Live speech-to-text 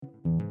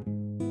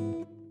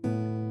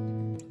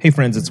Hey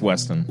friends, it's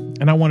Weston,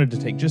 and I wanted to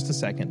take just a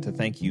second to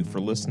thank you for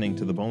listening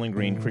to the Bowling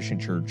Green Christian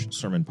Church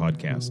Sermon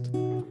Podcast.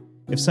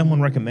 If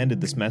someone recommended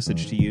this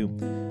message to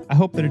you, I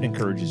hope that it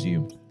encourages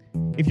you.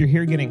 If you're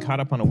here getting caught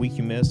up on a week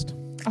you missed,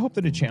 I hope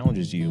that it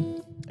challenges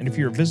you. And if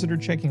you're a visitor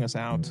checking us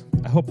out,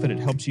 I hope that it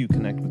helps you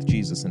connect with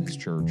Jesus and His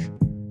church.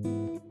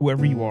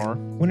 Whoever you are,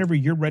 whenever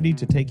you're ready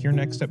to take your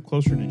next step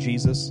closer to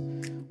Jesus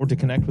or to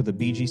connect with the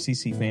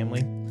BGCC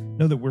family,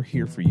 know that we're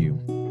here for you.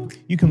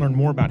 You can learn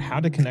more about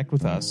how to connect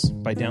with us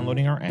by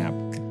downloading our app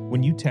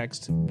when you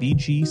text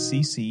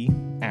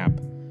BGCC app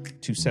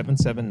to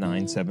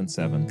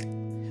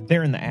 77977.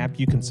 There in the app,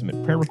 you can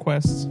submit prayer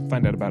requests,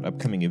 find out about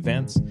upcoming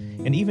events,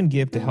 and even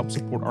give to help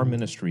support our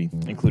ministry,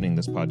 including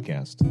this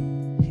podcast.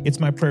 It's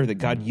my prayer that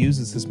God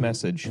uses this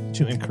message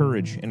to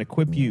encourage and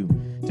equip you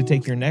to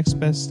take your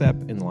next best step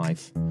in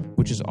life,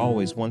 which is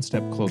always one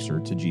step closer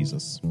to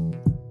Jesus.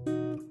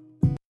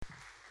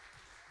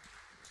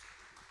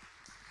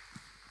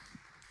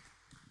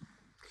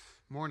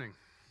 Morning.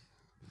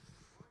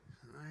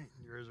 All right,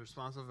 you're as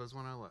responsive as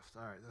when I left.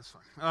 All right, that's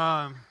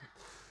fine.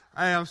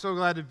 I'm so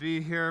glad to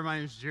be here. My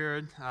name's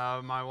Jared.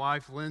 My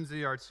wife,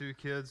 Lindsay, our two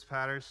kids,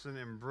 Patterson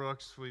and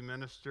Brooks, we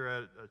minister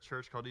at a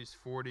church called East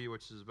 40,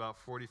 which is about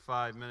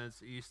 45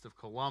 minutes east of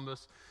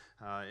Columbus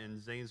in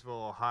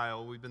Zanesville,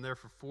 Ohio. We've been there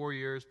for 4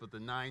 years, but the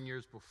 9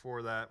 years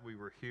before that, we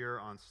were here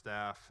on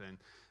staff, and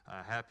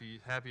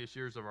happiest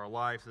years of our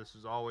life. This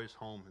is always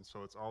home, and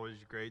so it's always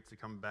great to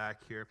come back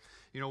here.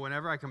 You know,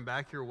 whenever I come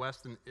back here,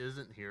 Weston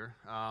isn't here,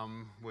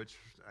 which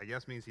I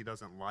guess means he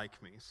doesn't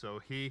like me. So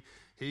he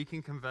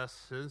can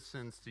confess his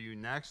sins to you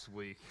next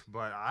week,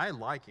 but I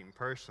like him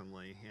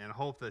personally and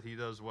hope that he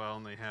does well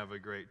and they have a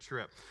great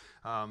trip.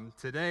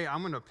 Today,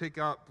 I'm going to pick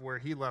up where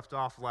he left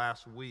off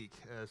last week,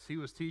 as he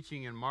was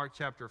teaching in Mark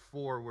chapter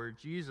 4, where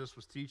Jesus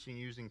was teaching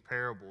using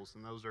parables,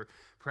 and those are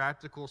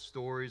practical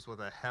stories with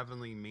a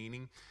heavenly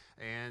meaning.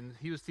 And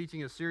he was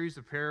teaching a series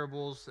of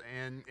parables,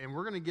 and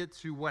we're going to get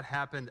to what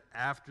happened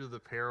after the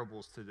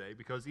parables today,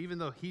 because even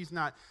though he's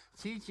not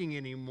teaching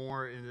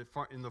anymore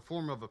in the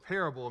form of a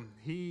parable,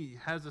 he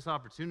has this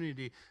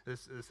opportunity,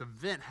 this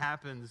event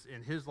happens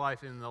in his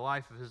life, in the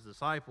life of his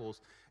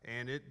disciples,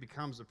 and it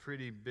becomes a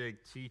pretty big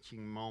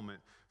teaching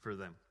moment for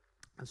them.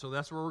 And so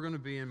that's where we're going to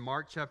be in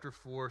Mark chapter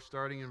 4,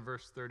 starting in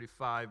verse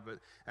 35. But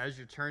as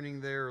you're turning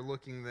there or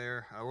looking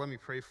there, let me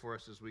pray for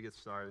us as we get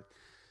started.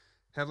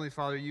 Heavenly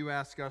Father, you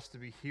ask us to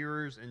be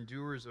hearers and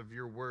doers of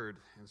your word.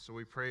 And so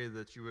we pray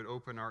that you would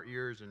open our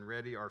ears and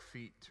ready our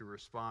feet to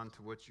respond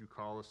to what you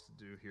call us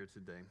to do here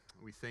today.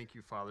 We thank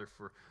you, Father,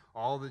 for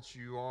all that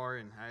you are.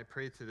 And I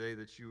pray today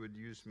that you would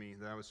use me,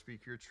 that I would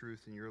speak your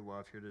truth and your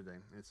love here today.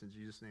 And it's in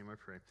Jesus' name I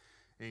pray.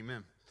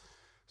 Amen.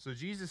 So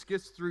Jesus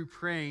gets through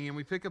praying, and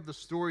we pick up the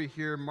story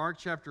here, Mark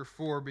chapter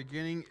 4,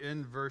 beginning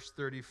in verse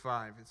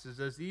 35. It says,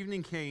 "As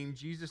evening came,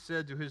 Jesus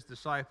said to his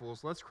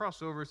disciples, 'Let's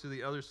cross over to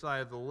the other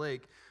side of the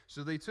lake.'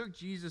 So they took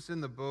Jesus in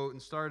the boat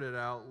and started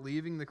out,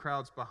 leaving the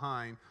crowds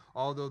behind,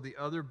 although the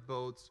other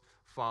boats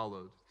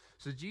followed."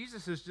 So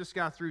Jesus has just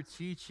got through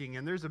teaching,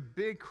 and there's a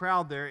big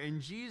crowd there,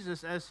 and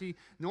Jesus, as he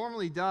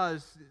normally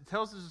does,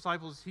 tells his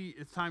disciples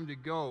it's time to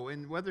go,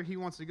 and whether he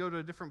wants to go to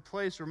a different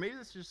place, or maybe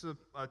it's just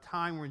a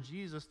time when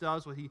Jesus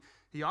does what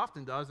he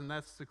often does, and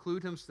that's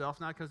seclude himself,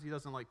 not because he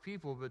doesn't like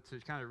people, but to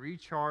kind of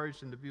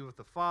recharge and to be with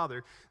the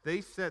Father. They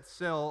set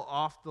sail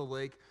off the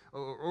lake,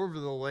 or over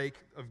the lake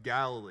of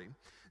Galilee.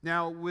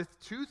 Now, with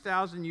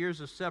 2,000 years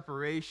of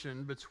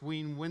separation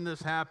between when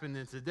this happened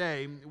and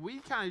today, we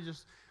kind of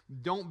just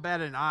don't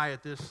bat an eye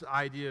at this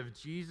idea of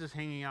Jesus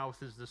hanging out with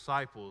his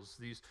disciples,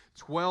 these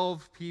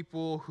 12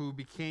 people who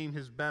became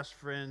his best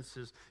friends,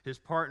 his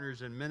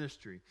partners in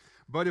ministry.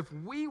 But if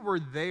we were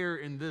there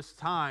in this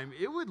time,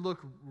 it would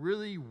look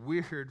really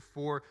weird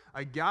for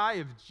a guy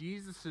of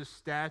Jesus'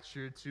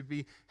 stature to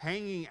be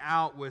hanging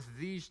out with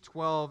these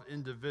 12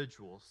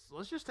 individuals. So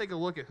let's just take a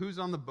look at who's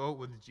on the boat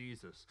with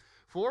Jesus.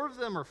 4 of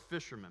them are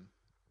fishermen.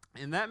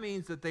 And that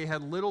means that they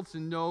had little to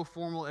no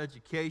formal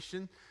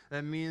education.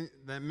 That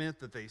meant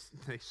that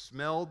they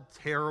smelled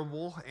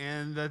terrible,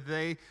 and that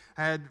they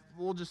had,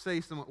 we'll just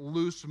say, some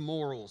loose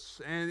morals.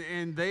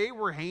 And they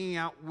were hanging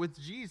out with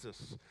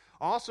Jesus.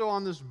 Also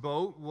on this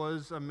boat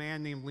was a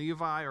man named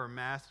Levi, or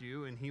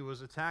Matthew, and he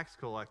was a tax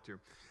collector.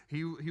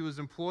 He was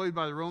employed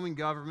by the Roman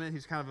government.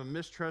 He's kind of a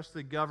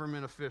mistrusted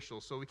government official,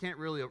 so we can't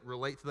really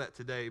relate to that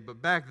today,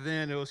 but back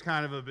then it was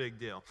kind of a big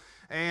deal.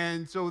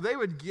 And so they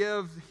would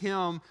give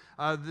him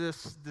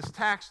this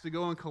tax to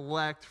go and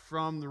collect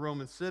from the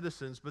Roman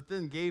citizens, but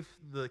then gave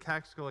the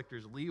tax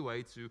collectors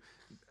leeway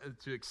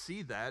to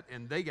exceed that,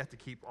 and they got to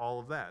keep all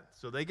of that.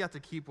 So they got to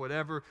keep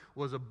whatever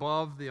was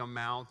above the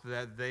amount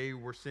that they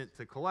were sent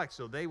to collect.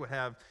 So they would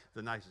have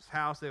the nicest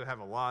house. They would have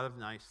a lot of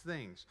nice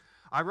things.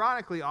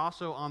 Ironically,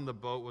 also on the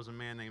boat was a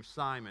man named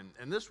Simon,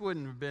 and this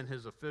wouldn't have been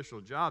his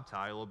official job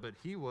title, but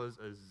he was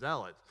a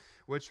zealot,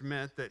 which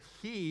meant that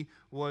he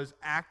was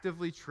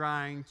actively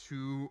trying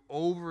to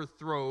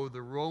overthrow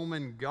the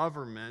Roman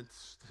government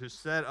to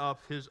set up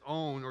his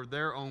own, or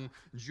their own,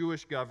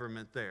 Jewish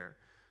government there.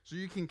 So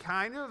you can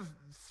kind of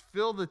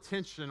feel the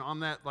tension on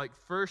that like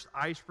first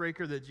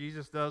icebreaker that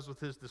Jesus does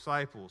with his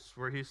disciples,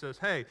 where he says,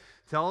 hey,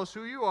 tell us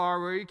who you are,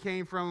 where you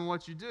came from, and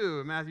what you do.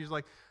 And Matthew's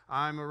like,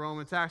 I'm a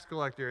Roman tax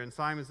collector. And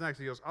Simon's next.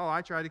 He goes, oh,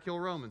 I try to kill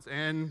Romans.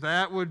 And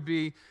that would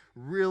be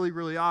really,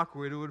 really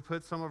awkward. It would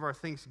put some of our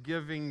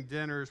Thanksgiving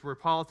dinners where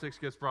politics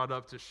gets brought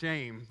up to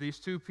shame. These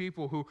two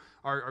people who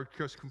are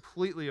just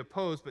completely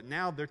opposed, but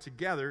now they're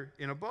together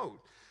in a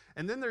boat.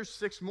 And then there's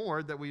 6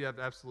 more that we have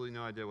absolutely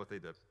no idea what they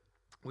did.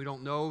 We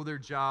don't know their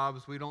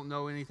jobs. We don't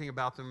know anything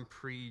about them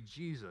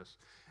pre-Jesus.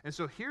 And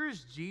so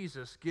here's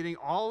Jesus getting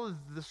all of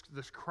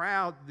these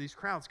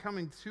crowds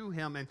coming to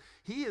him, and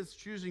he is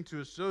choosing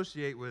to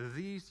associate with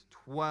these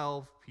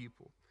 12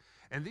 people.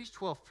 And these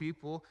 12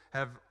 people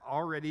have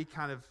already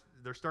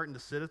they're starting to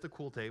sit at the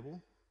cool table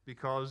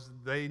because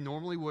they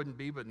normally wouldn't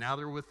be, but now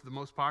they're with the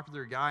most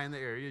popular guy in the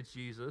area,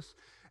 Jesus.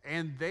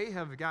 And they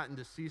have gotten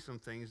to see some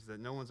things that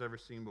no one's ever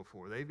seen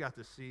before. They've got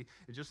to see,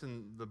 just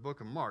in the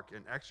book of Mark,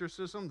 an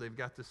exorcism. They've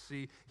got to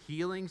see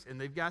healings, and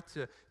they've got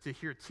to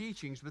hear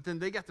teachings, but then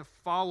they got to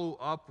follow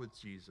up with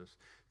Jesus.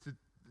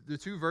 The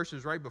 2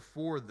 verses right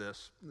before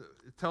this,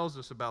 it tells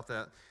us about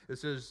that. It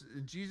says,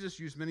 Jesus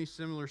used many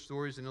similar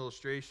stories and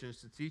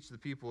illustrations to teach the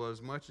people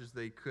as much as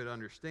they could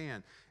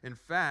understand. In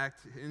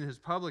fact, in his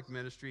public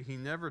ministry, he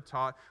never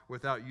taught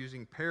without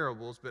using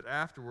parables, but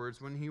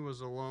afterwards, when he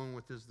was alone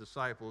with his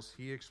disciples,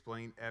 he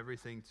explained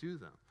everything to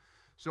them.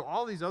 So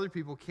all these other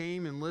people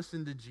came and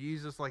listened to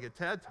Jesus like a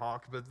TED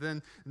Talk, but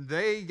then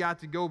they got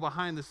to go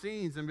behind the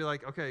scenes and be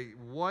like, okay,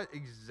 what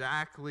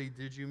exactly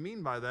did you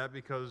mean by that?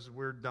 Because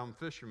we're dumb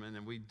fishermen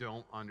and we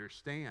don't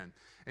understand.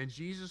 And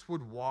Jesus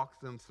would walk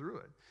them through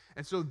it.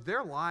 And so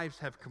their lives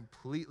have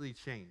completely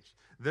changed.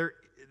 They're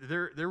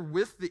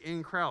with the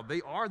in crowd.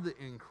 They are the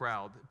in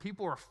crowd.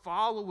 People are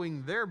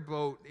following their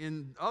boat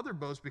in other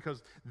boats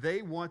because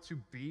they want to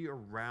be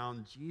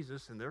around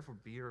Jesus and therefore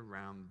be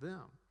around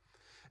them.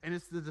 And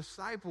it's the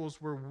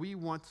disciples where we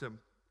want to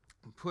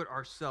put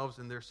ourselves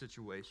in their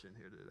situation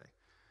here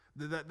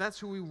today. That's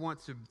who we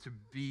want to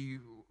be.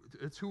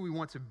 It's who we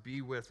want to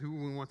be with, who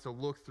we want to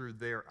look through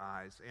their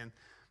eyes. And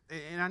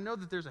I know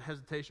that there's a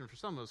hesitation for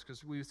some of us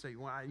because we would say,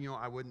 well,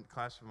 I wouldn't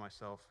classify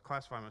myself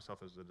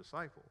as a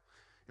disciple.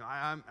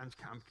 I'm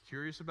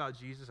curious about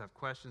Jesus. I have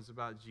questions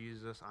about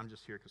Jesus. I'm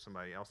just here because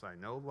somebody else I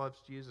know loves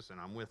Jesus, and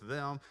I'm with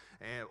them.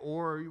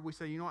 Or we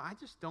say, I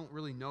just don't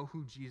really know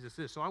who Jesus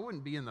is, so I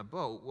wouldn't be in the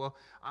boat. Well,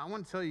 I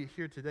want to tell you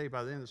here today,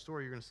 by the end of the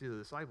story, you're going to see the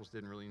disciples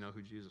didn't really know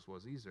who Jesus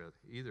was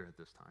either at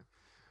this time.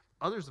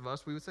 Others of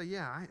us, we would say,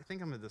 yeah, I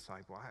think I'm a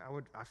disciple.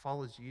 I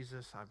follow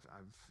Jesus.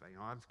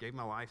 I've gave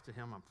my life to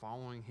him. I'm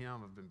following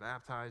him. I've been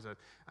baptized.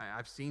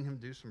 I've seen him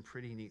do some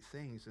pretty neat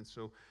things. And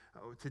so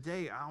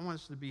today, I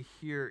want us to be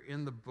here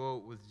in the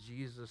boat with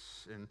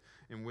Jesus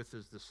and with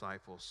his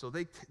disciples. So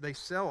they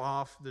sell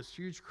off. This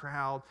huge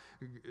crowd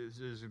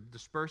is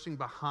dispersing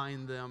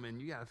behind them, and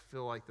you got to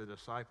feel like the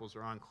disciples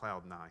are on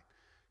cloud 9,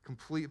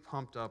 completely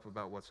pumped up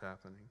about what's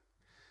happening.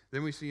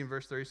 Then we see in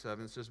verse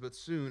 37, it says, but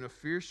soon a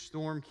fierce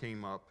storm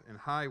came up, and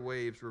high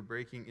waves were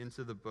breaking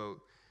into the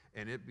boat,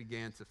 and it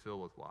began to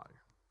fill with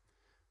water.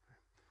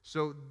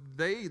 So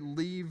they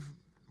leave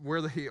where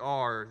they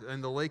are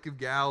in the Lake of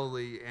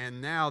Galilee,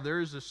 and now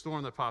there's a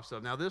storm that pops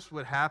up. Now, this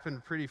would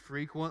happen pretty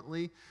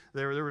frequently.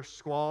 There were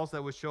squalls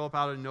that would show up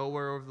out of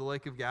nowhere over the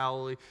Lake of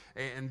Galilee,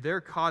 and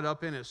they're caught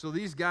up in it. So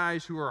these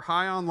guys who are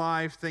high on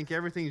life, think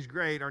everything's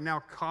great, are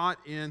now caught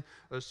in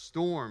a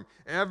storm.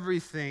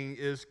 Everything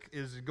is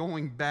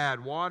going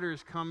bad. Water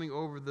is coming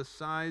over the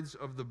sides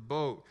of the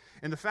boat.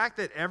 And the fact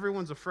that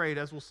everyone's afraid,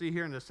 as we'll see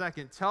here in a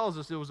second, tells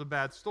us it was a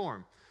bad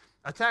storm.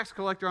 A tax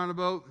collector on a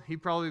boat,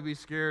 he'd probably be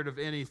scared of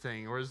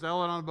anything. Or a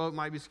zealot on a boat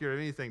might be scared of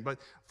anything. But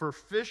for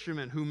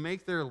fishermen who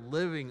make their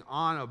living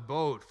on a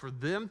boat, for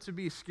them to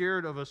be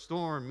scared of a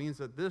storm means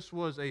that this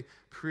was a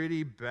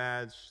pretty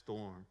bad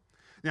storm.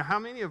 Now, how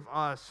many of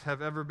us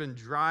have ever been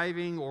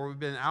driving or we've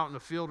been out in the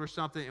field or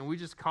something and we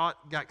just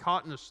got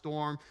caught in a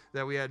storm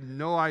that we had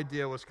no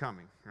idea was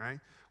coming, right?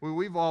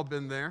 We've all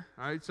been there,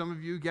 right? Some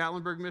of you,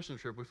 Gatlinburg mission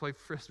trip. We played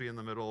Frisbee in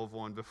the middle of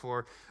one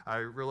before I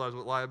realized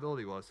what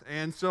liability was.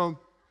 And so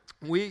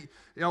we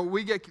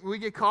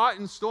get caught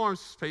in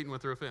storms. Peyton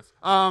went through a fence.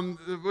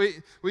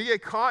 We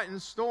get caught in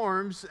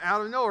storms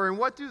out of nowhere. And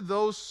what do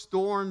those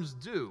storms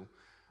do?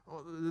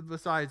 Well,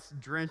 besides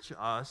drench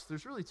us,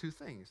 there's really 2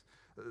 things.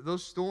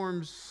 Those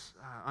storms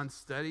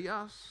unsteady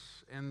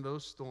us, and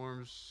those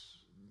storms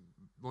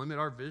limit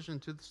our vision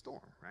to the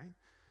storm, right?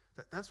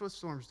 That's what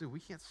storms do.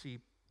 We can't see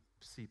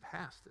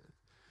past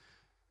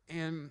it.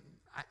 And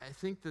I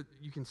think that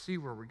you can see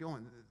where we're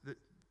going.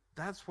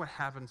 That's what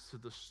happens to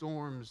the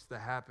storms that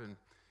happen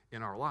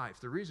in our life.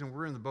 The reason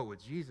we're in the boat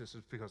with Jesus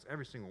is because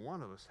every single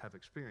one of us have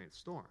experienced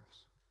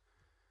storms.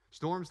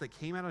 Storms that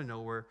came out of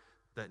nowhere,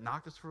 that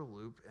knocked us for a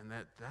loop, and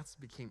that's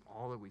became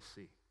all that we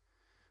see.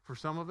 For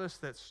some of us,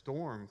 that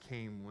storm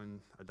came when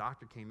a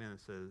doctor came in and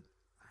said,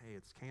 hey,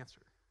 it's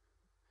cancer.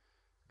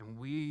 And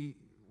we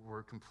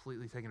were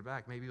completely taken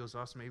aback. Maybe it was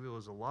us, maybe it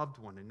was a loved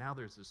one, and now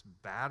there's this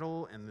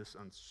battle and this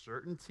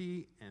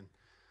uncertainty, and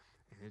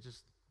it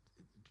just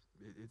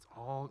It's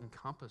all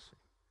encompassing.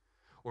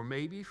 Or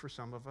maybe for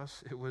some of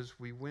us, it was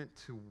we went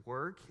to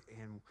work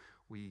and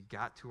we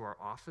got to our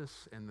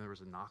office and there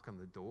was a knock on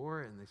the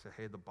door and they said,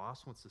 hey, the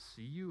boss wants to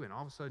see you. And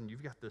all of a sudden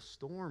you've got this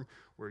storm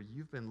where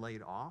you've been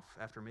laid off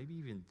after maybe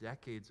even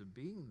decades of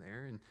being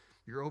there, and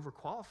you're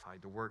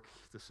overqualified to work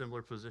the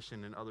similar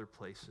position in other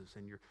places,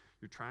 and you're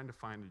trying to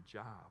find a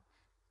job.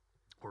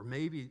 Or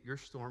maybe your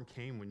storm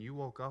came when you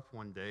woke up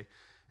one day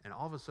and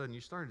all of a sudden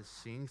you started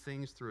seeing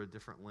things through a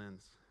different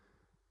lens,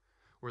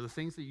 where the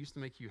things that used to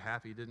make you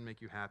happy didn't make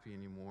you happy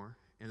anymore,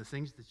 and the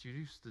things that you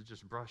used to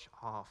just brush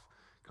off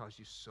caused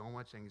you so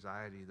much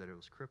anxiety that it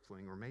was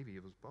crippling, or maybe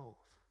it was both.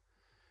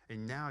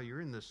 And now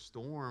you're in this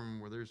storm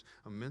where there's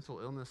a mental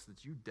illness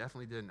that you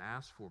definitely didn't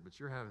ask for, but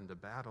you're having to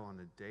battle on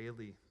a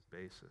daily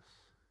basis.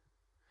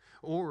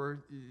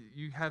 Or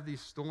you have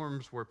these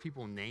storms where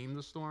people name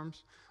the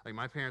storms. Like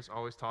my parents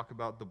always talk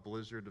about the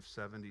blizzard of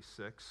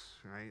 76,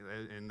 right?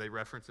 And they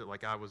reference it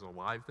like I was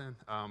alive then.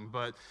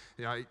 But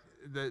you know,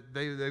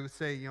 they would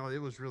say, you know,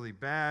 it was really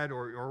bad.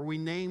 Or we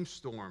name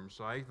storms,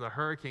 right? The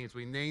hurricanes,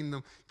 we name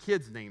them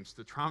kids' names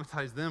to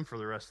traumatize them for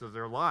the rest of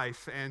their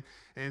life.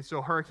 And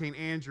so Hurricane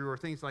Andrew or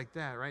things like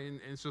that, right?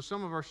 And so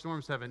some of our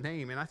storms have a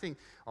name. And I think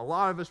a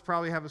lot of us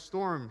probably have a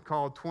storm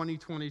called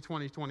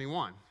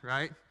 2020-2021,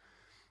 right?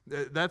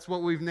 That's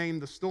what we've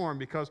named the storm,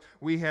 because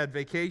we had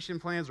vacation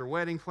plans or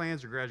wedding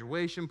plans or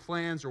graduation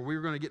plans, or we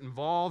were going to get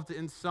involved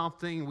in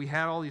something. We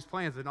had all these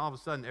plans, and all of a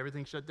sudden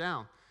everything shut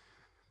down.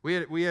 We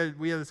had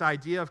this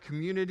idea of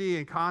community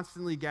and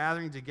constantly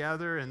gathering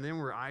together, and then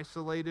we're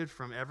isolated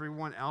from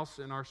everyone else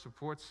in our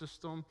support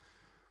system,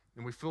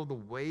 and we feel the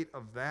weight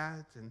of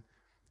that.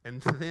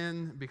 And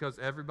then, because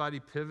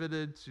everybody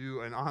pivoted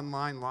to an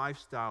online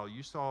lifestyle,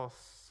 you saw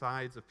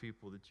sides of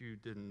people that you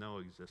didn't know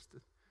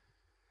existed.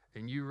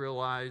 And you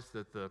realize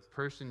that the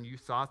person you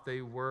thought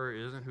they were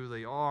isn't who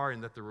they are,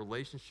 and that the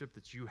relationship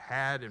that you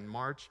had in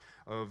March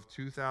of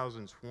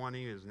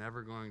 2020 is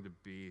never going to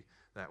be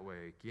that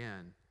way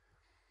again.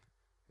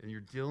 And you're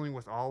dealing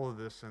with all of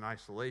this in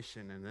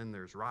isolation, and then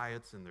there's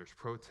riots, and there's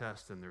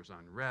protests, and there's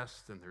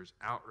unrest, and there's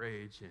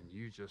outrage, and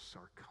you just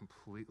are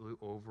completely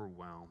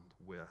overwhelmed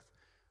with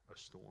a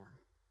storm.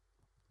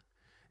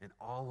 And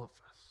all of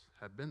us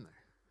have been there.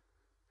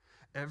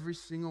 Every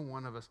single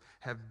one of us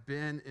have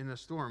been in a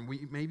storm.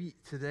 We maybe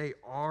today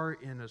are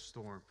in a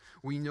storm.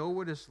 We know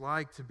what it's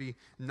like to be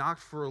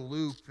knocked for a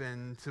loop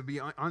and to be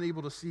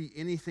unable to see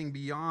anything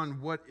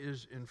beyond what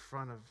is in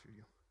front of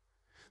you.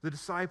 The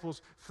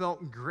disciples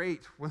felt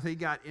great when they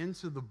got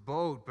into the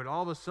boat, but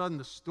all of a sudden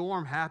the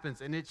storm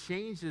happens and it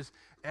changes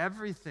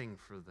everything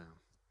for them.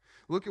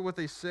 Look at what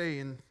they say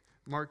in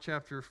Mark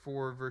chapter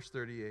 4, verse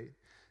 38. It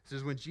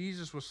says, when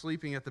Jesus was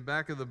sleeping at the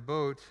back of the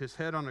boat, his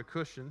head on a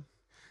cushion,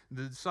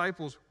 the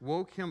disciples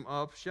woke him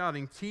up,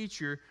 shouting,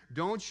 "Teacher,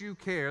 don't you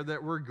care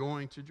that we're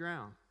going to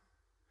drown?"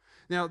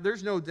 Now,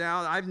 there's no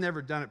doubt, I've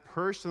never done it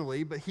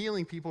personally, but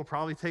healing people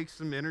probably takes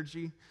some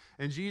energy.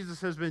 And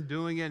Jesus has been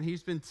doing it, and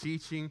he's been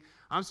teaching.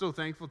 I'm so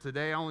thankful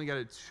today. I only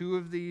got 2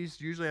 of these.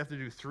 Usually I have to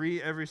do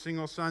 3 every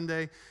single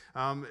Sunday.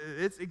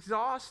 It's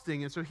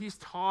exhausting. And so he's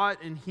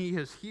taught, and he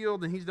has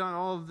healed, and he's done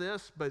all of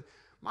this. But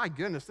my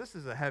goodness, this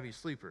is a heavy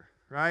sleeper,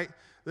 right?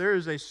 There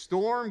is a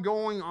storm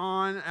going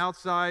on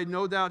outside.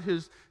 No doubt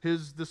his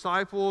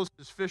disciples,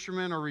 his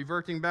fishermen, are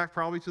reverting back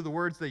probably to the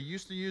words they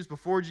used to use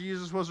before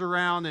Jesus was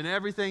around, and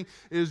everything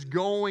is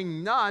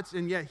going nuts,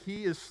 and yet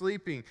he is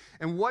sleeping.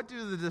 And what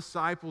do the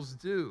disciples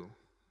do?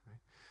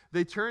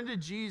 They turn to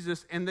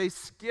Jesus, and they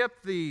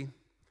skip the,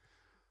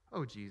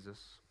 "Oh,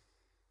 Jesus,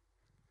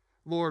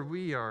 Lord,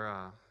 we are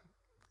a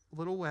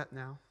little wet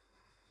now,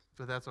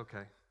 but that's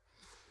okay.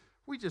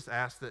 We just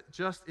ask that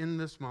just in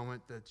this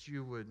moment that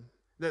you would..."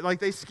 Like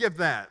they skipped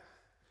that.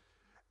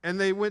 And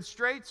they went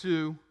straight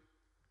to,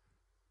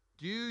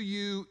 "Do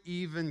you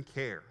even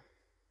care?"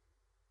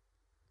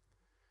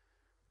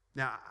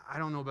 Now, I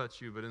don't know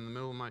about you, but in the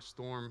middle of my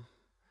storm,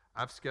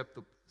 I've skipped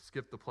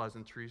the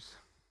pleasantries.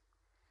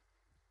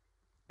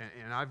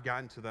 And I've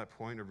gotten to that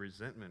point of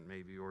resentment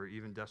maybe, or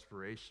even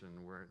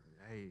desperation where,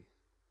 hey,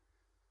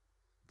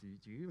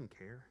 do you even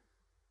care?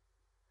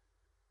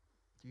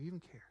 Do you even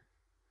care?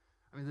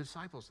 I mean, the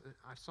disciples,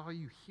 I saw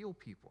you heal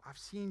people. I've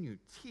seen you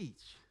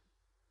teach.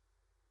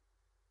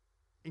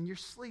 And you're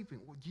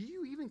sleeping. Well, do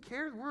you even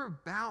care? We're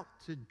about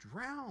to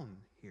drown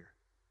here.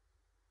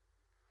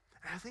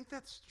 And I think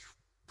that's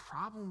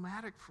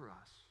problematic for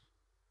us.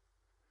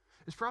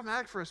 It's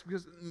problematic for us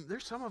because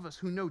there's some of us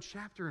who know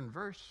chapter and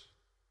verse.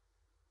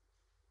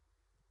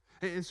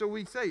 And so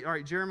we say, all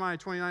right, Jeremiah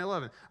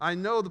 29:11, "I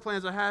know the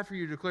plans I have for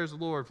you, declares the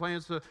Lord,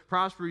 plans to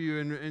prosper you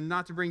and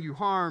not to bring you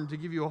harm, to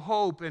give you a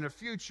hope and a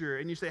future."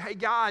 And you say, "Hey,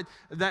 God,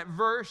 that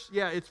verse,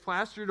 yeah, it's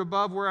plastered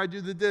above where I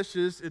do the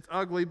dishes. It's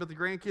ugly, but the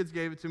grandkids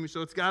gave it to me,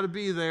 so it's got to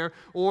be there."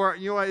 Or,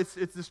 you know what, it's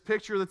this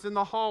picture that's in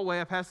the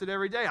hallway. I pass it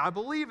every day. I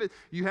believe it.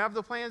 You have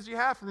the plans you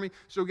have for me.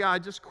 So,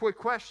 God, just quick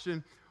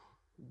question.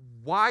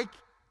 Why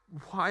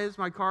does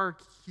my car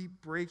keep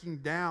breaking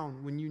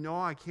down when you know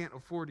I can't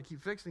afford to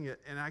keep fixing it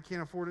and I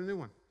can't afford a new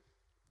one?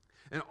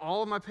 and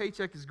all of my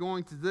paycheck is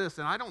going to this,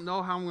 and I don't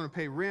know how I'm going to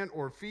pay rent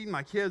or feed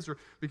my kids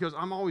because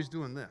I'm always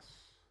doing this.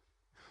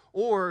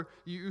 Or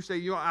you say,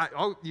 you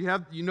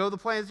know the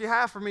plans you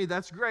have for me.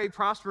 That's great.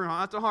 Prosper and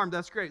not to harm.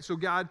 That's great. So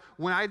God,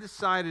 when I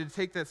decided to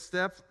take that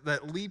step,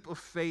 that leap of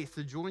faith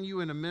to join you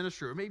in a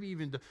ministry, or maybe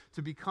even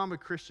to become a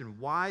Christian,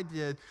 why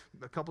did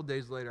a couple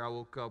days later I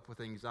woke up with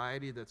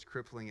anxiety that's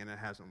crippling and it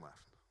hasn't left?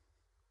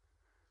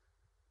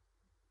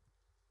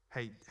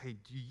 Hey,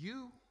 do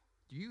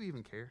you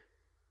even care?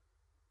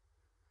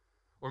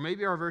 Or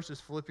maybe our verse is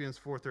Philippians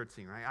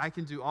 4:13, right? I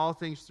can do all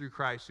things through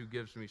Christ who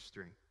gives me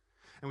strength.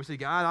 And we say,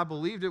 God, I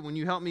believed it when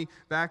you helped me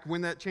back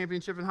win that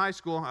championship in high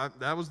school.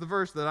 That was the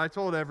verse that I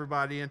told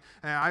everybody. And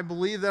I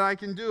believe that I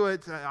can do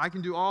it. I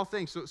can do all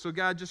things. So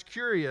God, just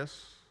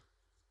curious.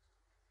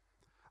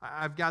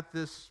 I've got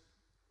this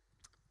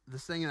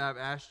thing that I've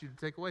asked you to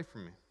take away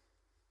from me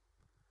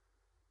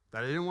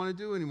that I didn't want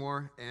to do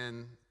anymore.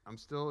 And I'm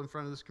still in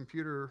front of this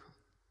computer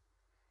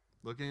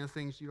looking at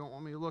things you don't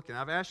want me to look at.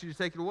 I've asked you to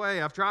take it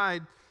away. I've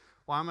tried.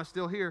 Why am I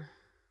still here?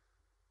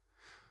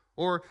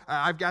 Or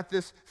I've got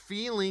this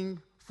feeling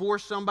for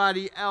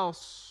somebody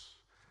else,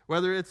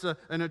 whether it's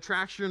an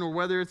attraction or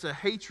whether it's a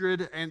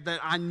hatred, and that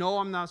I know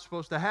I'm not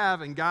supposed to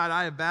have, and God,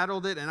 I have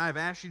battled it, and I've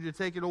asked you to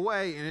take it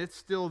away, and it's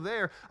still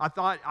there. I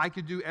thought I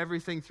could do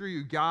everything through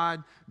you.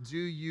 God, do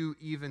you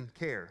even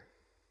care?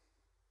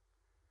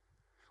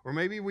 Or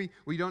maybe we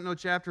don't know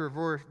chapter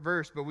or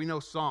verse, but we know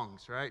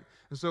songs, right?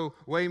 And so,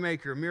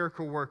 Waymaker,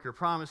 Miracle Worker,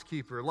 Promise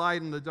Keeper,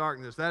 Light in the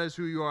Darkness, that is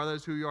who you are, that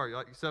is who you are.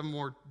 Like 7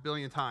 more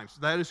billion times.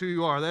 That is who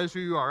you are, that is who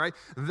you are, right?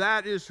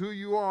 That is who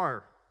you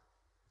are.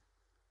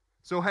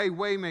 So, hey,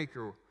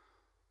 Waymaker,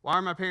 why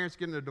are my parents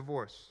getting a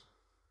divorce?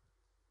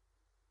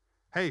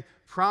 Hey,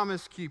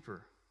 Promise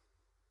Keeper,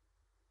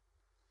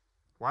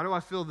 why do I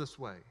feel this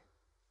way?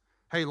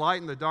 Hey,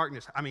 Light in the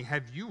Darkness,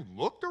 have you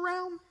looked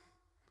around?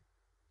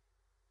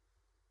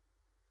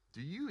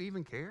 Do you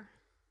even care?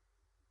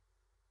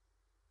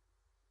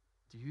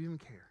 Do you even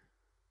care?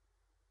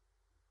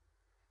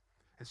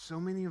 And so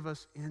many of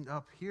us end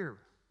up here.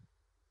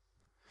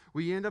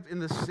 We end up in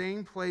the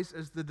same place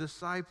as the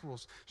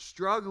disciples,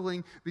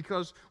 struggling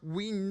because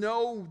we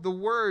know the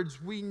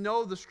words, we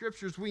know the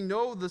scriptures, we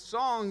know the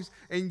songs,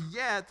 and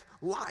yet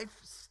life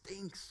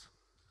stinks.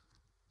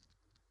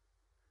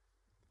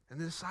 And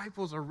the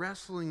disciples are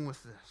wrestling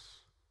with this.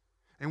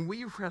 And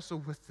we wrestle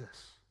with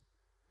this.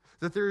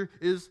 That there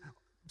is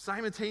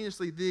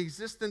simultaneously the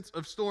existence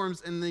of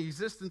storms and the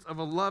existence of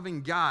a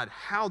loving God.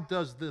 How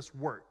does this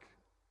work?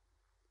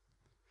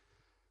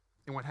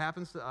 And what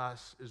happens to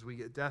us is we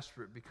get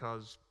desperate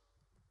because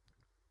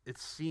it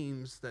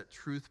seems that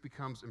truth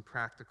becomes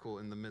impractical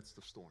in the midst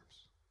of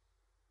storms.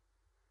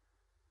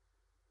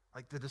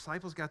 Like the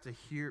disciples got to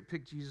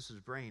pick Jesus'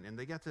 brain, and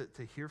they got to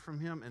hear from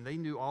him, and they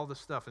knew all this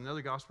stuff.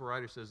 Another gospel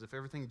writer says if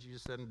everything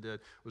Jesus said and did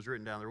was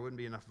written down, there wouldn't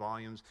be enough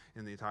volumes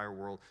in the entire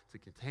world to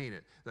contain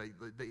it.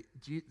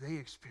 They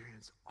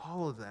experienced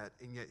all of that,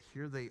 and yet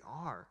here they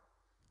are.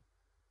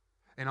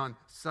 And on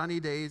sunny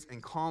days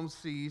and calm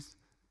seas,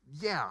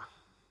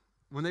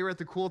 when they were at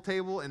the cool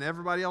table and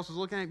everybody else was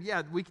looking at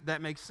them,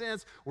 that makes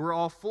sense. We're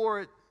all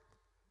for it.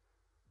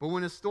 But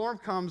when a storm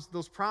comes,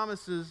 those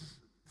promises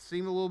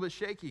seem a little bit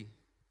shaky.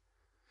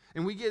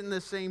 And we get in the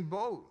same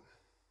boat.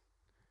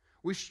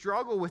 We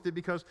struggle with it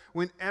because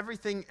when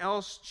everything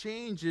else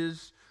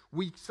changes,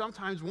 we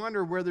sometimes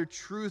wonder whether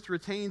truth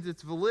retains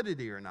its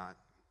validity or not.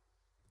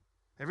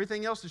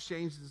 Everything else has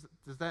changed.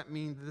 Does that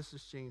mean this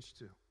has changed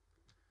too?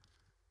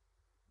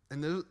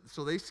 And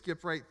so they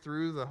skip right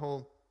through the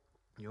whole,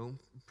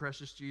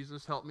 precious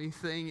Jesus, help me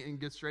thing and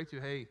get straight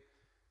to, hey,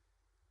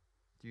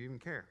 do you even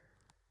care?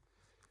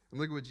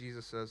 And look at what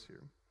Jesus says here.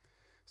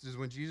 It says,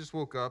 when Jesus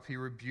woke up, he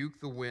rebuked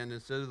the wind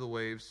and said to the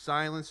waves,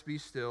 silence, be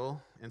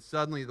still. And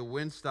suddenly the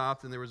wind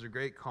stopped and there was a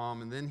great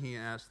calm. And then he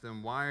asked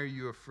them, why are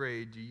you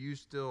afraid? Do you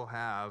still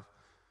have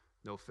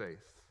no faith?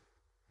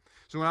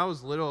 So when I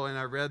was little and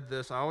I read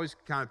this, I always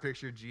kind of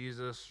pictured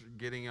Jesus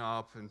getting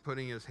up and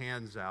putting his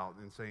hands out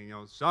and saying,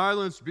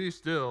 silence, be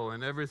still,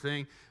 and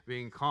everything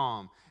being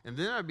calm. And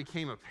then I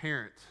became a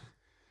parent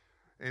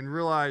and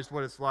realized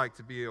what it's like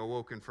to be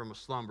awoken from a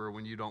slumber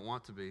when you don't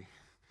want to be.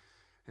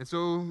 And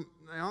so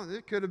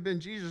it could have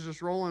been Jesus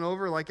just rolling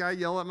over like I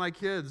yell at my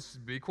kids,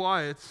 be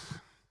quiet,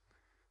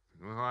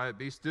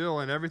 be still,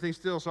 and everything's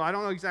still. So I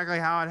don't know exactly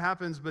how it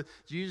happens, but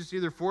Jesus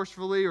either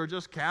forcefully or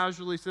just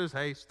casually says,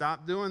 hey,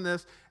 stop doing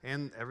this,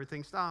 and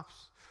everything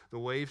stops. The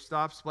waves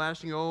stop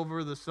splashing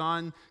over, the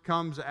sun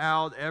comes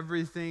out,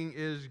 everything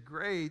is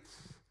great.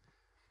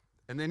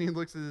 And then he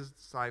looks at his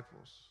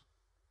disciples.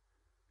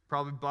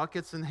 Probably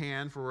buckets in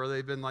hand for where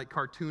they've been like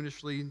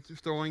cartoonishly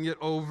throwing it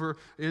over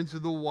into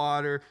the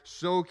water,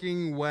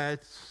 soaking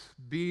wet,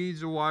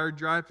 beads of water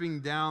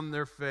dropping down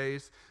their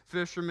face,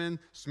 fishermen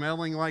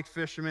smelling like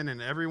fishermen,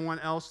 and everyone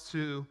else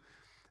too.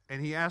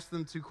 And he asked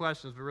them 2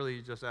 questions, but really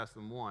he just asked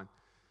them one.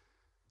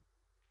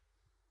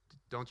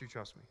 Don't you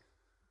trust me?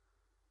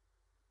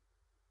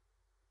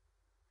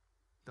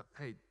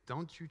 Hey,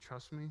 don't you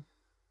trust me?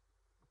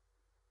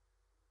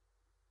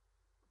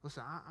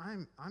 listen,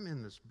 I'm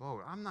in this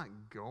boat. I'm not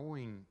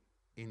going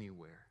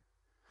anywhere.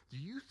 Do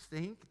you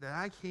think that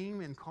I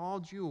came and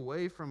called you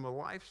away from a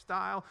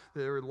lifestyle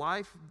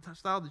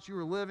that you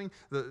were living,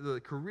 the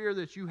career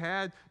that you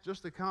had,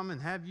 just to come and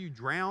have you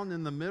drown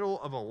in the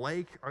middle of a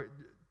lake?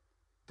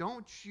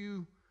 Don't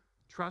you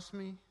trust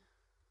me?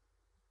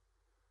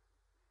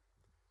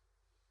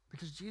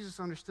 Because Jesus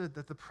understood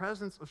that the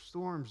presence of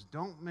storms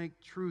don't make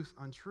truth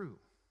untrue.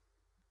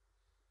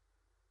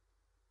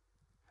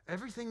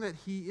 Everything that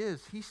he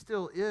is, he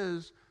still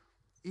is,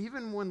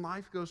 even when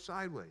life goes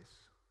sideways.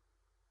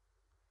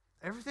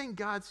 Everything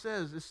God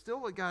says is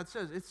still what God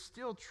says. It's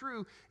still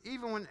true,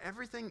 even when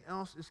everything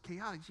else is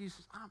chaotic. Jesus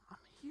says, I'm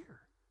here.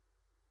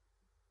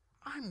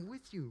 I'm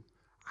with you.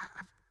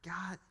 I've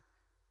got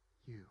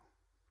you.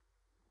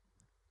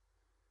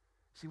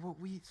 See, what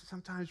we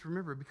sometimes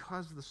remember,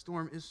 because the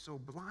storm is so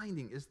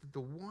blinding, is that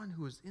the one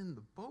who is in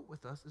the boat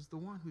with us is the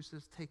one who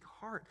says, take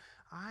heart,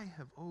 I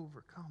have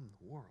overcome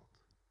the world.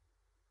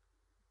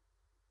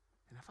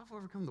 And if I've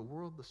overcome the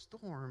world, the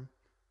storm's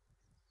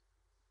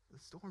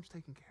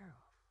taken care of.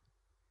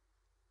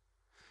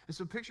 And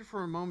so picture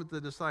for a moment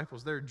the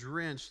disciples. They're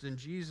drenched in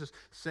Jesus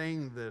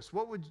saying this.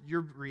 What would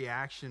your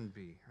reaction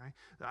be, right?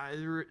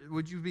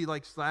 Would you be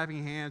like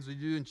slapping hands? Would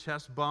you do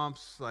chest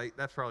bumps? Like,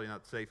 that's probably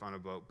not safe on a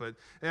boat, but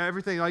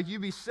everything, like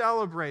you'd be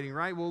celebrating,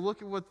 right? Well,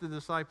 look at what the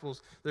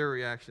disciples, their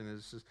reaction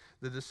is.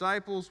 The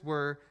disciples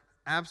were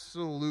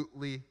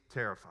absolutely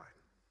terrified.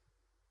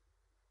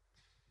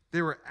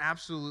 They were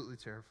absolutely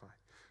terrified.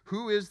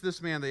 Who is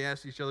this man? They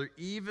asked each other.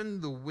 Even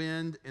the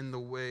wind and the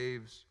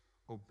waves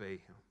obey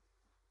him.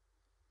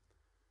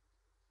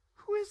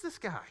 Who is this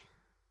guy?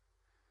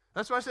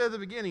 That's why I said at the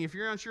beginning, if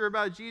you're unsure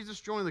about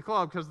Jesus, join the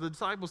club, because the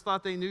disciples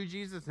thought they knew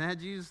Jesus and had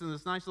Jesus in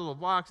this nice little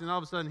box, and all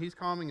of a sudden he's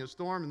calming a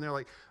storm, and they're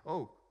like,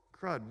 oh,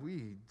 crud,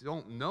 we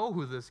don't know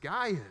who this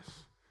guy is.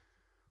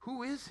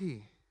 Who is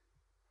he?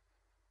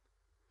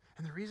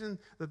 And the reason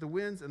that the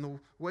winds and the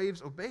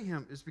waves obey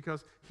him is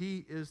because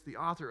he is the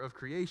author of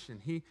creation.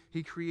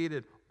 He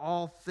created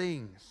all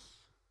things,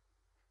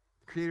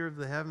 creator of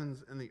the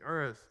heavens and the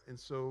earth, and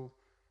so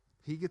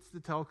he gets to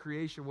tell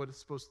creation what it's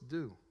supposed to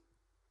do.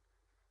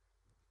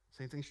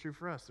 Same thing's true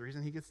for us. The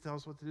reason he gets to tell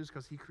us what to do is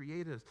because he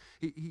created us.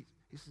 He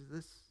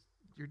says,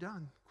 you're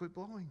done. Quit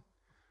blowing.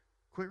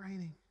 Quit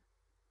raining.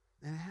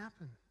 And it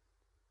happened.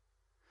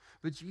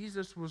 But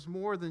Jesus was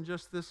more than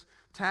just this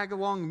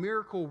tag-along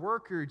miracle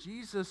worker.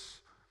 Jesus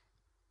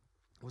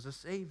was a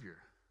Savior.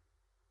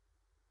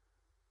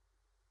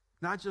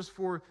 Not just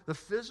for the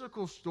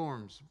physical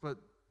storms, but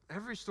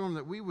every storm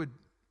that we would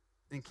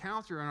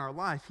encounter in our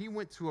life. He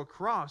went to a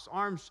cross,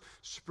 arms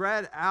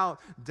spread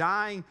out,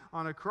 dying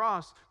on a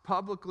cross,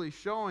 publicly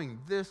showing,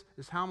 this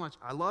is how much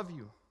I love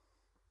you.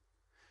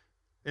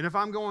 And if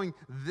I'm going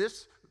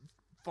this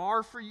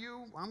far for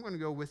you, I'm going to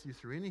go with you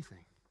through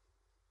anything.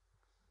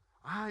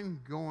 I'm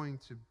going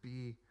to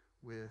be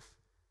with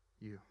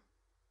you.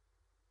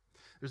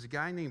 There's a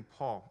guy named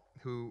Paul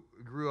who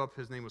grew up,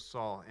 his name was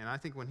Saul, and I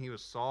think when he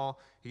was Saul,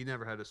 he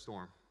never had a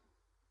storm.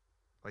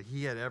 Like,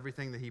 he had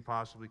everything that he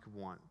possibly could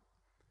want.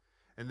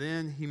 And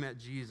then he met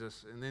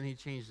Jesus, and then he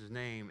changed his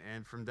name,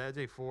 and from that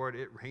day forward,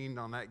 it rained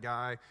on that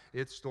guy,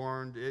 it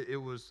stormed, it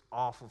was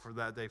awful for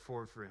that day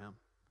forward for him.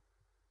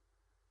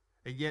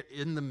 And yet,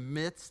 in the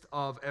midst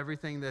of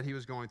everything that he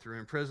was going through,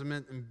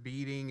 imprisonment and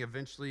beating,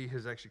 eventually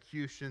his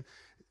execution,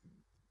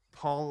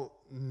 Paul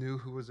knew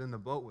who was in the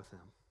boat with him.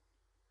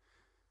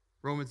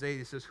 Romans 8,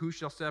 he says, who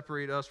shall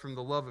separate us from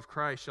the love of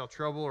Christ? Shall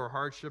trouble or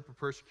hardship or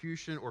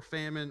persecution or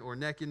famine or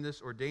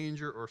nakedness or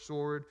danger or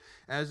sword?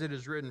 As it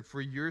is written, for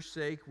your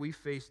sake we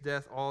face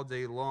death all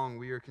day long.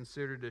 We are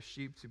considered as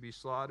sheep to be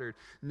slaughtered.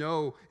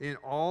 No, in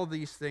all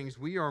these things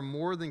we are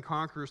more than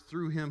conquerors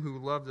through him who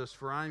loved us.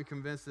 For I am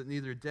convinced that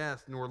neither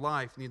death nor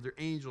life, neither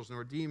angels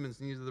nor demons,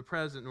 neither the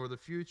present nor the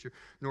future,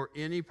 nor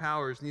any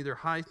powers, neither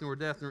height nor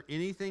depth, nor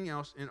anything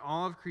else in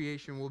all of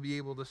creation will be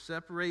able to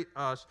separate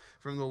us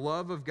from the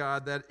love of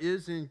God that is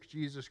in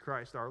Jesus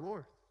Christ our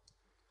Lord.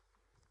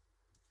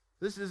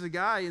 This is a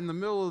guy in the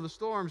middle of the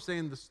storm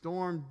saying the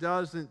storm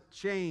doesn't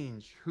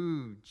change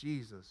who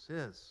Jesus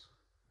is,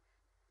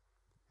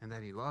 and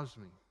that he loves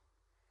me,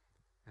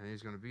 and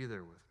he's going to be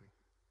there with me.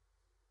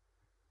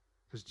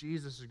 Because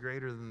Jesus is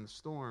greater than the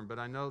storm, but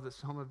I know that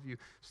some of you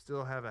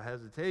still have a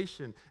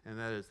hesitation, and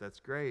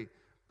that's great,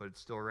 but it's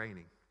still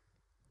raining.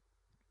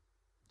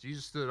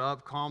 Jesus stood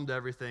up, calmed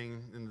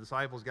everything, and the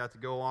disciples got to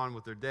go on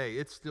with their day.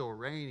 It's still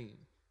raining.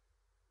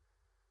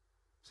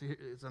 See,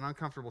 it's an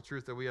uncomfortable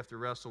truth that we have to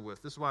wrestle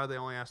with. This is why they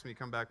only ask me to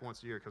come back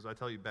once a year, because I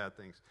tell you bad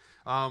things.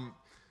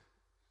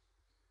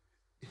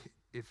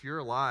 If you're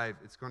alive,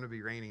 it's going to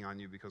be raining on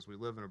you because we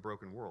live in a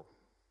broken world.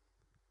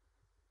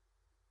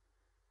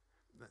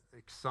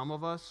 Some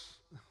of us,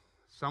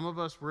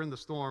 we're in the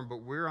storm,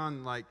 but we're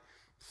on, like,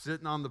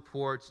 sitting on the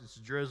porch, it's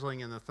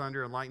drizzling, and the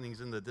thunder and lightning's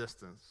in the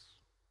distance.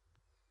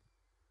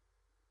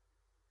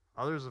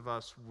 Others of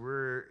us,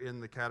 we're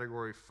in the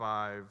category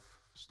 5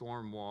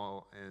 storm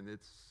wall, and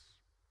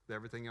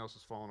Everything else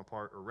is falling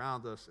apart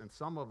around us, and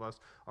some of us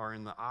are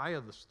in the eye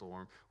of the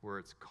storm where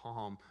it's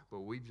calm, but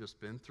we've just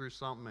been through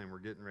something and we're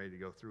getting ready to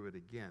go through it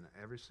again.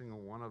 Every single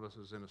one of us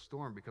is in a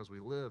storm because we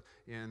live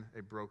in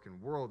a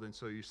broken world. And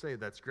so you say,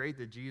 that's great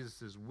that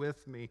Jesus is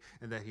with me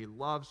and that he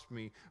loves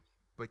me,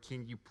 but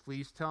can you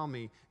please tell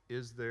me,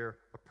 is there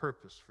a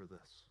purpose for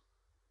this?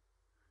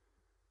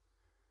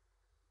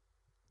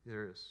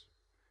 There is.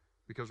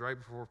 Because right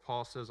before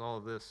Paul says all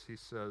of this, he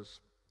says,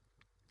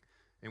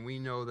 and we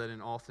know that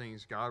in all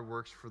things God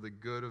works for the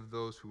good of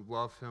those who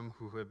love him,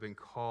 who have been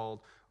called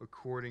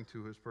according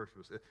to his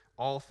purpose.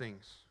 All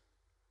things,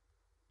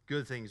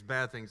 good things,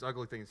 bad things,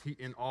 ugly things,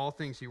 in all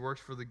things he works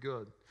for the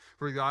good.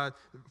 For God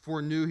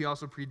foreknew, he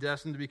also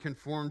predestined to be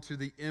conformed to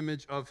the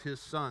image of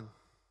his Son.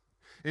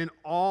 In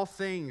all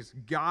things,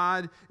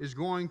 God is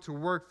going to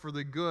work for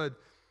the good.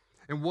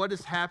 And what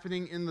is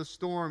happening in the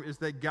storm is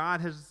that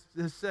God has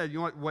said, you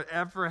know what,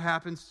 whatever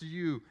happens to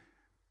you,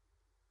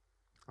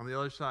 on the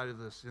other side of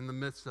this, in the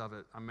midst of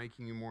it, I'm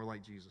making you more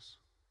like Jesus.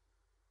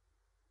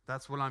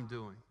 That's what I'm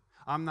doing.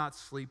 I'm not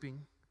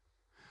sleeping.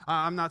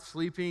 I'm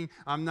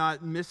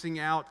not missing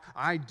out.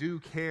 I do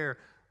care.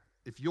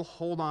 If you'll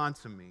hold on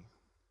to me,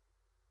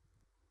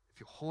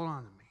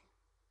 I'm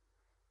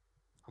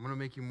going to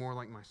make you more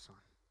like my Son.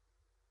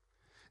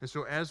 And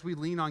so as we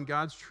lean on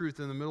God's truth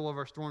in the middle of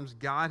our storms,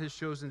 God has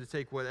chosen to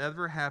take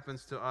whatever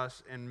happens to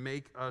us and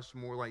make us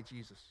more like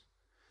Jesus.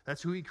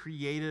 That's who he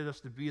created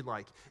us to be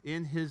like,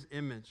 in his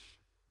image.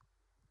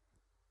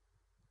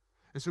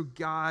 And so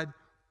God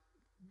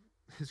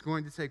is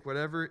going to take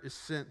whatever is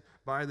sent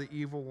by the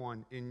evil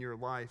one in your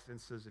life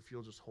and says, if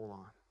you'll just hold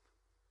on,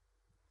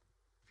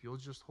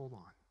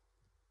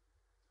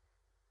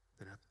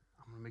 then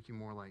I'm going to make you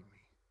more like me.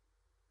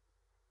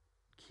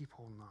 Keep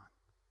holding on.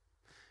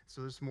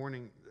 So this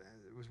morning,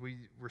 as we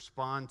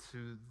respond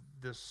to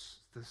this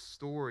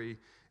story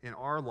in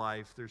our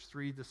life, there's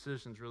 3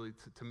 decisions really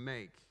to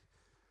make.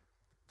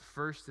 The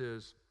first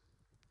is,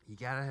 you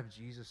got to have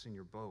Jesus in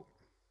your boat.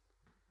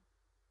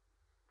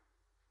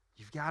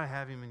 You've got to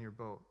have him in your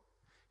boat.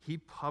 He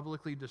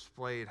publicly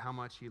displayed how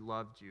much he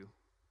loved you.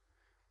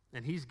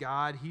 And he's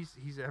God,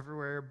 he's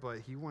everywhere, but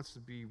he wants to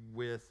be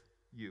with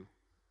you.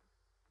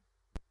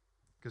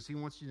 Because he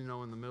wants you to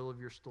know in the middle of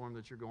your storm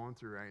that you're going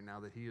through right now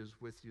that he is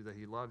with you, that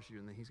he loves you,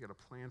 and that he's got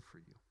a plan for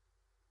you.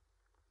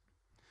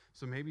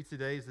 So maybe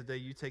today is the day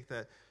you take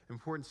that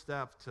important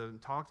step to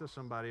talk to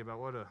somebody about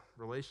what a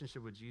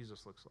relationship with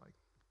Jesus looks like.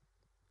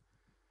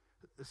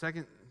 The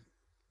second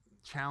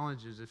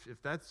challenge is if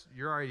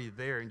you're already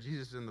there and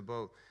Jesus is in the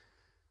boat,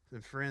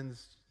 then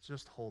friends,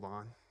 just hold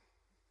on.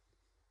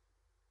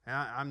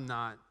 And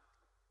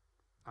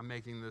I'm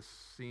making this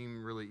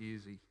seem really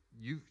easy.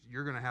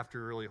 You're going to have to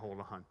really hold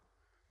on.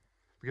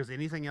 Because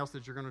anything else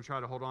that you're going to try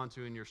to hold on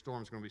to in your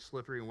storm is going to be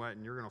slippery and wet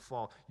and you're going to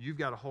fall. You've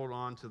got to hold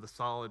on to the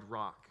solid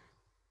rock.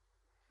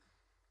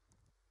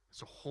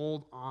 So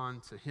hold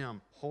on to him.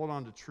 Hold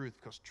on to truth,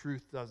 because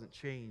truth doesn't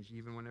change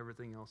even when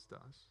everything else does.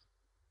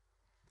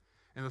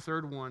 And the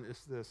third one is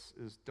this,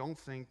 is don't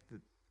think that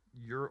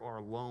you are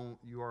alone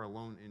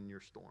in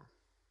your storm.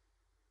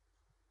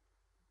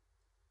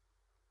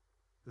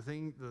 The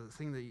thing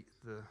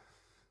that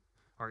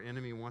our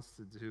enemy wants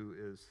to do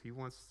is he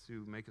wants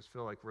to make us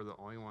feel like we're the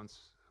only ones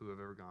who have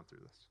ever gone through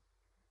this.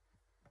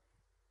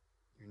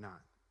 You're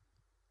not.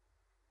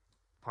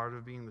 Part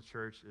of being the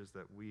church is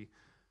that we've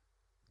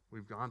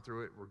gone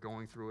through it, we're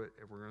going through it,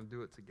 and we're going to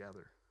do it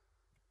together.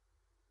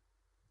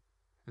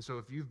 And so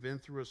if you've been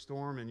through a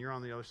storm and you're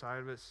on the other side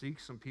of it, seek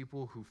some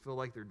people who feel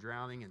like they're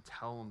drowning and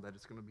tell them that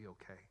it's going to be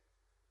okay.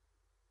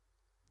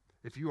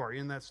 If you are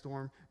in that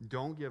storm,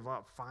 don't give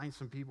up. Find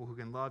some people who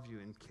can love you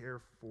and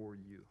care for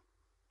you.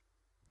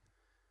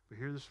 We're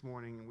here this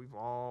morning, and we've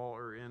all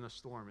are in a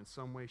storm in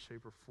some way,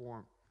 shape, or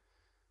form.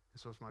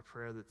 And so it's my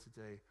prayer that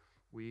today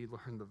we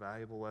learn the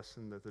valuable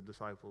lesson that the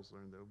disciples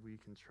learned, that we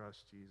can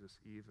trust Jesus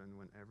even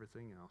when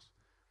everything else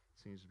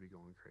seems to be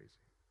going crazy.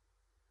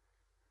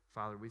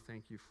 Father, we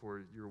thank you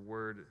for your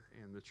word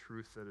and the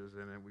truth that is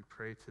in it. We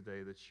pray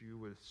today that you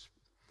would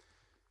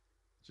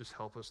just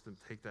help us to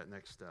take that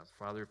next step.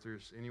 Father, if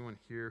there's anyone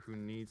here who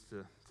needs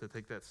to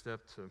take that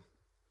step to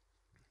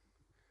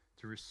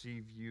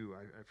receive you,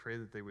 I pray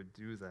that they would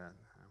do that.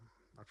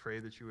 I pray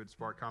that you would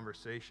spark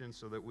conversation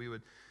so that we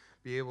would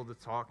be able to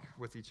talk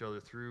with each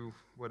other through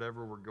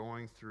whatever we're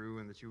going through,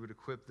 and that you would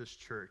equip this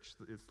church,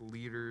 its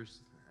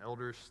leaders,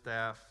 elders,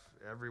 staff,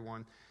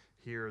 everyone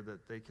here,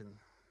 that they can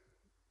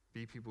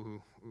be people who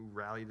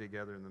rally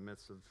together in the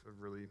midst of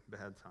really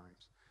bad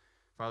times.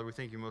 Father, we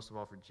thank you most of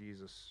all for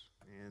Jesus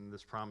and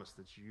this promise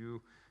that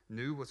you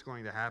knew what's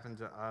going to happen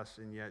to us,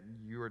 and yet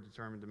you are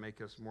determined to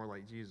make us more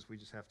like Jesus. We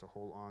just have to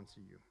hold on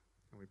to you.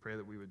 And we pray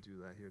that we would do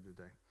that here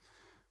today.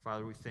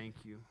 Father, we thank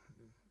you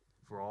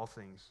for all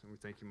things, and we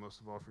thank you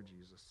most of all for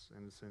Jesus.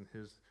 And it's in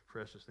his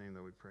precious name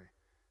that we pray.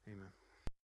 Amen.